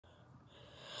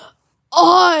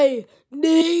I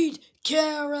need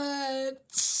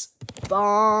carrots.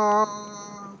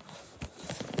 Bah.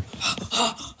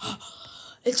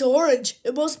 It's orange.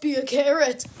 It must be a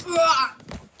carrot.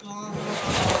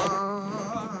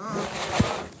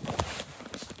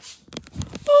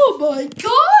 Oh my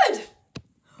God!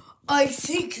 I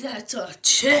think that's a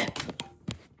chip.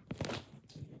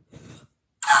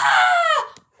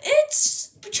 Ah!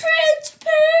 It's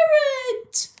transparent.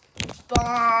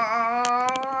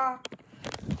 Bah.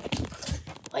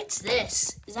 What's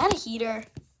this? Is that a heater?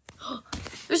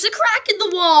 There's a crack in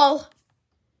the wall.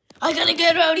 I gotta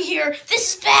get out of here.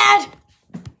 This is bad.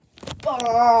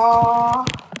 Bah.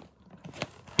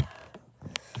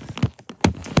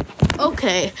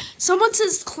 Okay, someone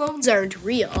says clones aren't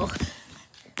real.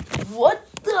 What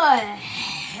the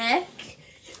heck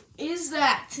is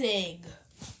that thing?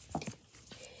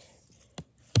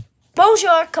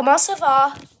 Bonjour, comment ça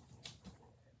va?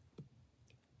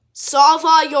 Ça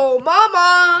va yo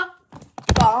mama?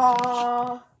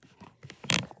 Bah.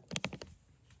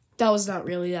 That was not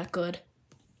really that good.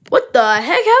 What the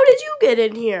heck? How did you get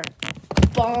in here?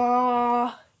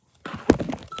 Bah.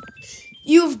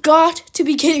 You've got to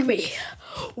be kidding me.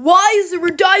 Why is there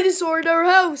a dinosaur in our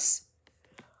house?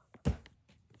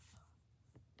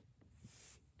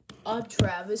 I'm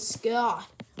Travis Scott.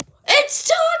 It's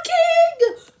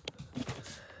talking!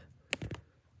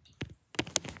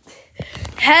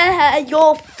 Hey,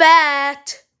 you're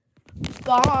fat.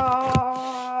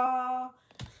 Bah.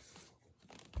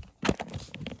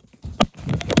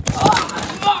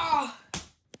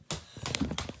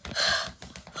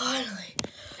 Finally,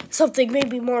 something made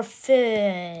me more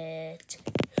fit.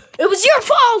 It was your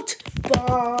fault!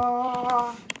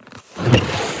 Bah.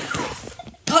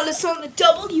 Call us on the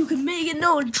double, you can make it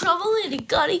no trouble. And it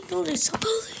got equal to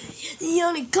trouble. The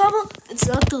only couple. It's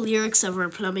not the lyrics of our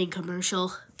plumbing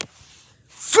commercial.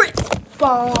 Frick!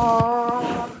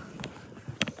 Bah.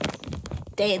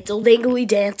 Dancel dingly,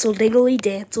 dancel dingly,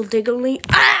 dancel dingly.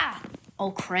 Ah!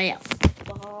 Oh crap.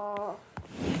 Bah.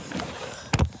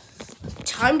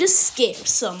 Time to skip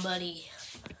somebody.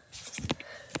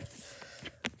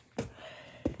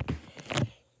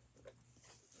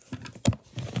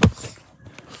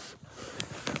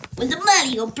 With the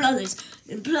Mario Brothers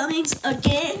and plumbings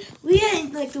again, we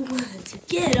ain't like the ones to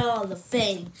get all the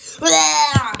fame.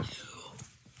 Blah!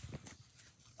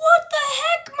 What the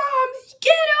heck, Mom?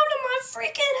 Get out of my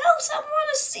freaking house. I want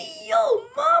to see your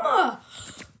mama.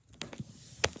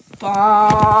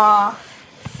 Bah.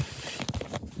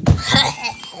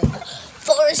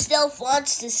 Forrest Elf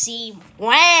wants to see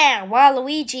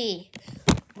Waluigi.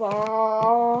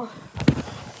 Bah.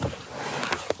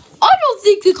 I don't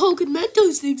think the Coke and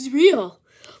Mentos thing's real.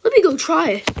 Let me go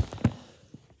try it.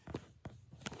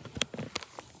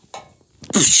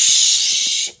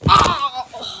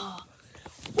 Oh.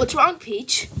 What's wrong,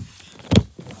 Peach?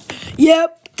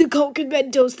 Yep, the Coke and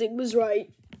Mentos thing was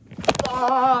right.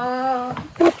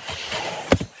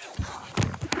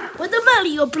 With the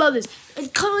Mario Brothers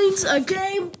and coins a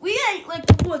game, we ain't like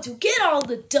the ones who get all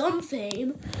the dumb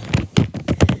fame.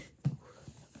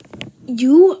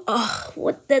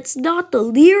 What? That's not the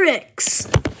lyrics.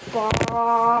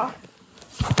 Bah.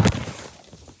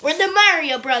 We're the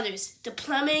Mario Brothers. The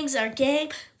plumbing's our game.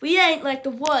 We ain't like the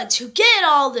ones who get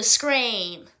all the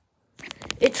scream.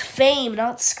 It's fame,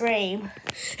 not scream.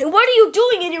 And what are you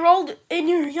doing in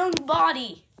your young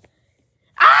body?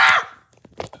 Ah!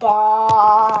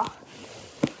 Bah.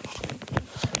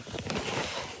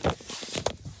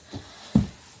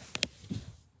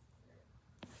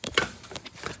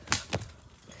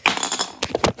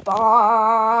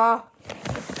 Bah.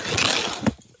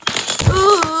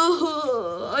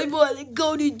 I want to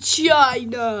go to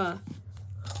China.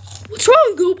 What's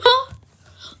wrong, Goopa?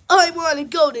 I want to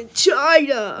go to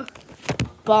China.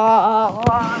 Bah.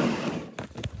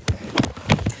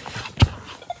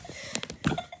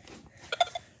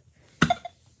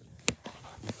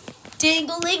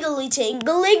 Tingle-lingly,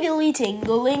 tingle-lingly,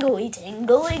 tingle-lingly,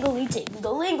 tingle-lingly,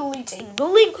 tingle-lingly,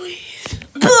 tingle-lingly.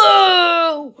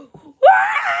 Boo!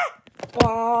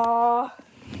 Bah.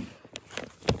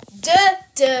 Da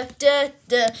da da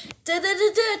da da da da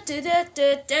da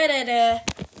da da da da.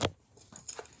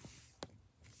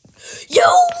 You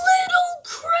little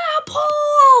crap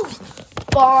hole!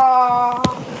 Bah.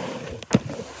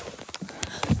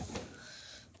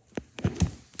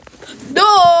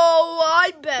 No,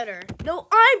 I'm better. No,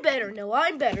 I'm better. No,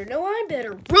 I'm better. No, I'm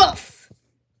better. Rough.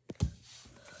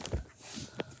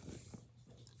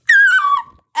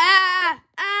 Ah,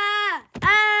 ah,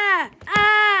 ah,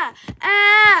 ah,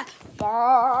 ah.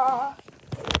 Bah.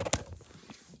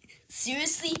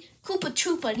 Seriously, Koopa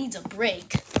Troopa needs a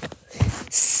break.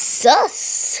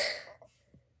 Sus.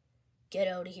 Get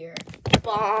out of here.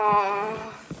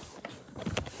 Bah.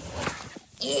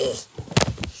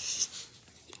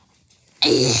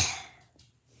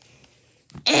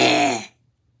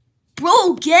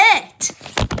 Bro, get.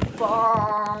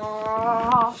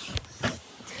 Bah.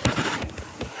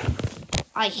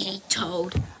 I hate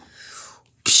Toad.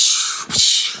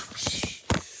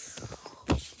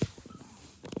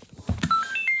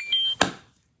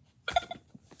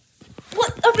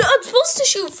 What? I'm supposed to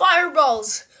shoot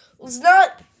fireballs. It was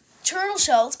not turtle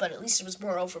shells, but at least it was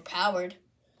more overpowered.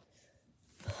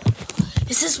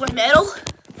 Is this my medal?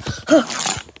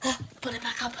 Put it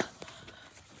back up.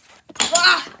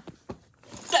 Ah!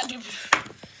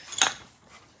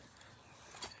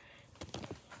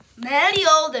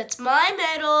 Mario, that's my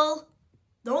medal.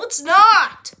 No, it's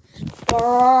not.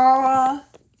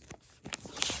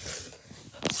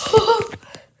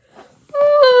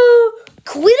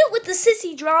 Quit it with the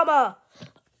sissy drama.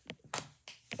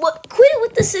 What? Quit it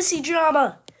with the sissy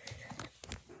drama.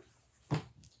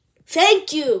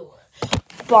 Thank you.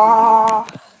 Bah.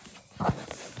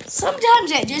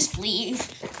 Sometimes I just believe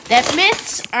that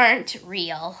myths aren't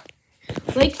real.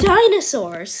 Like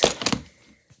dinosaurs.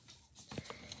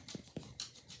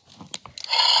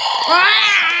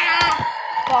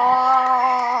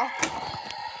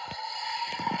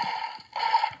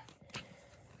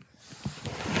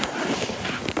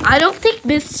 I don't think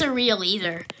myths are real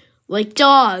either. Like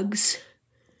dogs.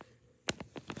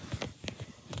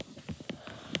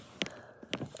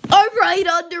 I'm right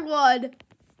under one.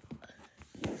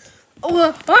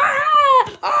 Oh,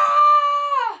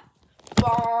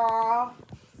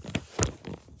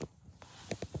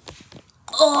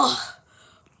 oh,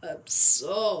 I'm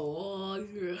so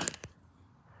hungry.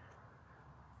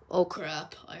 Oh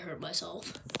crap, I hurt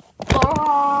myself.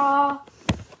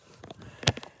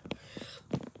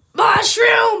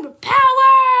 Mushroom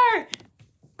power!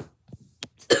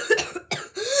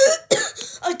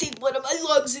 I think one of my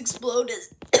lungs exploded.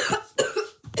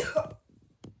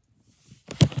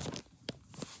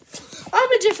 I'm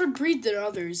a different breed than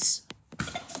others.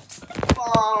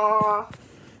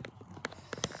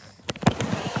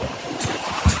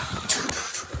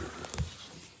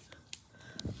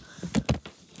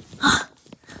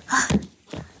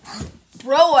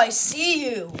 Bro, I see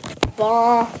you.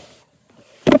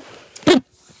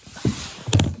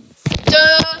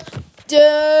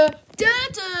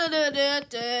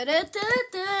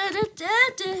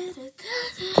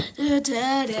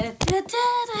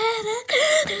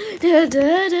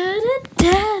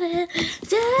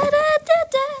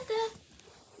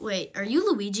 Wait, are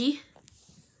you Luigi?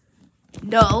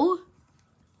 No.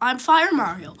 I'm Fire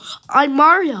Mario. I'm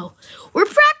Mario. We're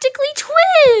practically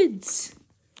twins.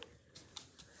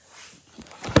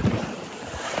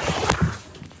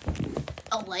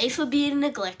 A life of being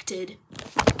neglected.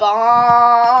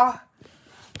 Bah.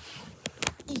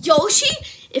 Yoshi,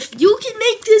 if you can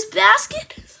make this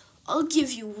basket, I'll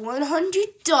give you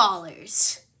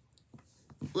 $100.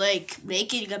 Like,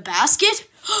 making a basket?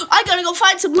 I gotta go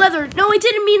find some leather. No, I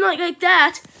didn't mean like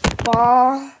that.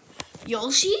 Bah.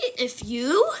 Yoshi, if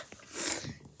you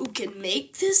can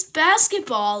make this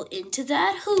basketball into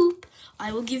that hoop,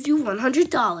 I will give you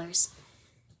 $100.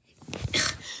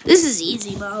 This is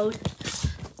easy mode.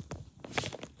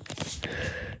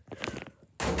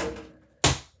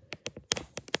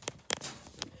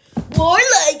 More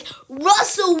like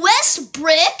Russell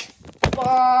Westbrook.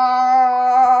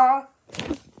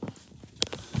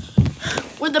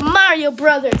 We're the Mario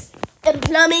Brothers, and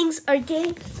plumbing's our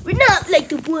game. We're not like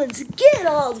the ones who get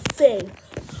all the fame.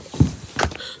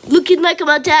 Looking like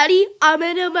my daddy, I'm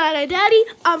in my daddy.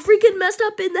 I'm freaking messed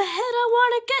up in the head. I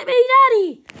wanna get me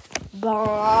daddy.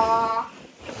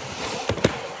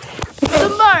 The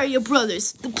Mario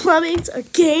Brothers, the plumbing's our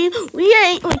game. We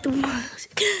ain't like the ones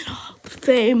who get all the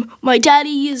fame. My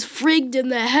daddy is frigged in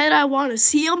the head. I wanna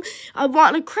see him. I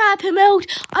wanna crap him out.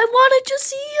 I wanna just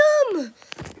see him.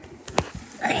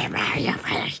 Mario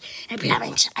Brothers, the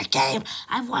plumbing's our game.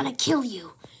 I wanna kill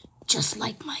you, just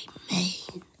like my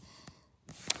main.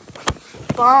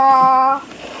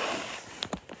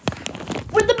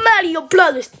 We're the Mario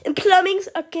Brothers, and plumbing's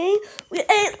a game. We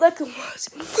ain't like the ones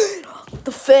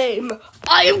the fame.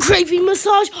 I am craving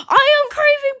massage. I am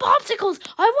craving popsicles.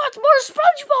 I want more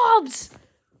SpongeBob's.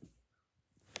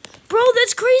 Bro,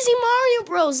 that's Crazy Mario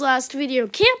Bros. Last video.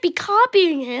 Can't be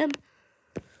copying him.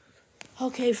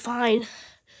 Okay, fine.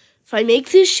 If I make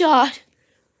this shot,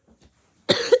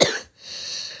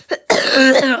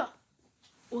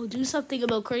 we'll do something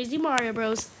about Crazy Mario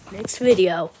Bros. Next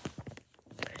video.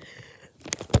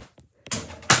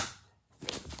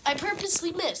 I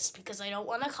purposely missed because I don't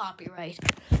want a copyright.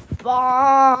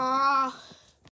 Bah.